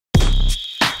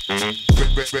Yeah, the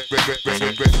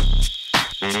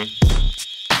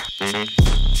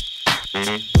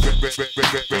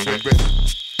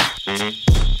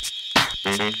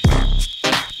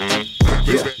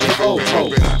oh-oh.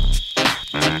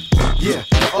 Yeah,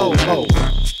 the oh-oh.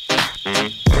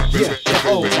 Yeah, the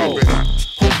oh-oh.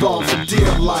 Hold on for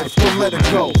dear life, don't let it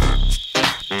go.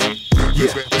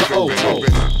 Yeah, the oh-oh.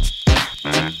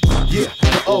 Yeah,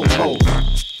 the oh-oh.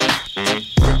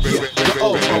 Yeah, the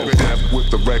oh-oh. With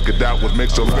the record out was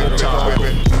mixed a long time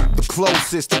ago. The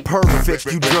closest to perfect,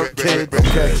 you jerk kid.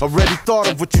 Okay. Already thought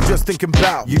of what you just thinking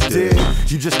about. You did.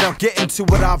 You just now getting to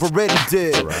what I've already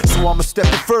did. So I'ma step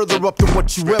it further up than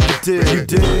what you ever did. You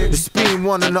did. It's being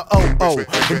one in the oh-oh.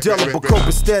 Indelible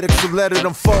copaesthetic, so let it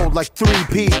unfold like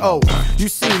 3PO. You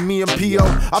see me and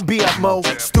P.O. I be at Mo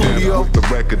Studio. With the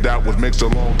record out was mixed a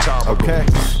long time ago. Okay.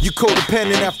 You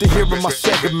codependent after hearing my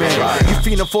segment. You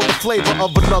feeling for the flavor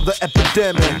of another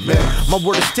epidemic. My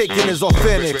word is taken as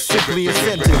authentic, simply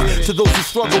assented to those who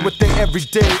struggle with their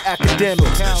everyday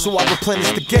academics. So I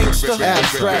replenish the gangster,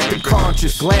 abstract and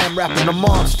conscious, glam rapping the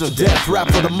monster, death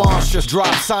rap for the monster,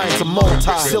 drop science and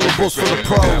multi-syllables for the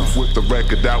pros. With the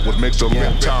record out was mixed a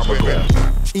long time ago.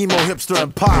 Emo, hipster,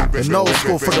 and pop, and old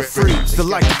school for the freaks that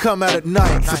like to come out at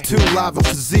night for too live a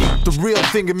physique. The real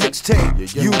thing in mixtape,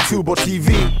 YouTube or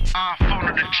TV.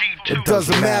 It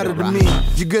doesn't matter to me.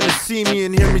 You're gonna see me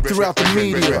and hear me throughout the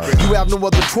media. You have no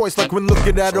other choice like when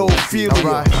looking at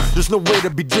Ophelia. There's no way to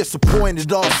be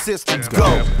disappointed, all systems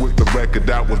go. With the record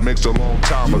out was mixed a long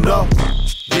time ago.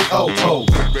 The oh-oh.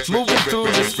 Moving through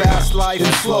this fast life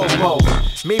in slow-mo.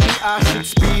 Maybe I should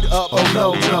speed up, oh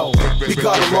no. We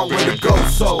got a long way to go,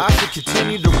 so I should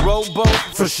continue to rowboat,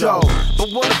 for sure.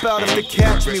 But what about if they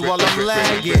catch me while I'm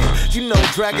lagging? You know,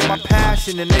 dragging my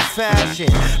passion in their fashion.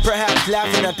 Perhaps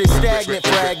laughing at their stagnant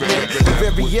fragment of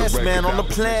every yes man on the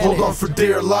planet. Hold on for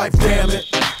dear life, damn it.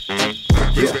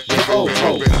 Yeah, the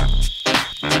oh-oh.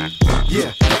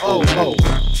 Yeah, the oh-oh.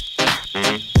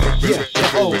 Yeah,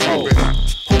 the oh-oh.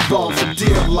 Hold on for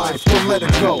dear life, don't let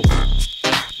it go.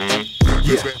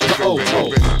 Yeah, the oh-oh.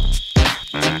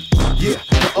 Yeah,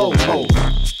 the oh-oh.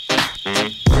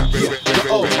 Yeah, the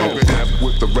oh-oh.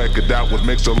 With the record out was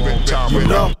mixed a long time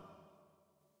ago.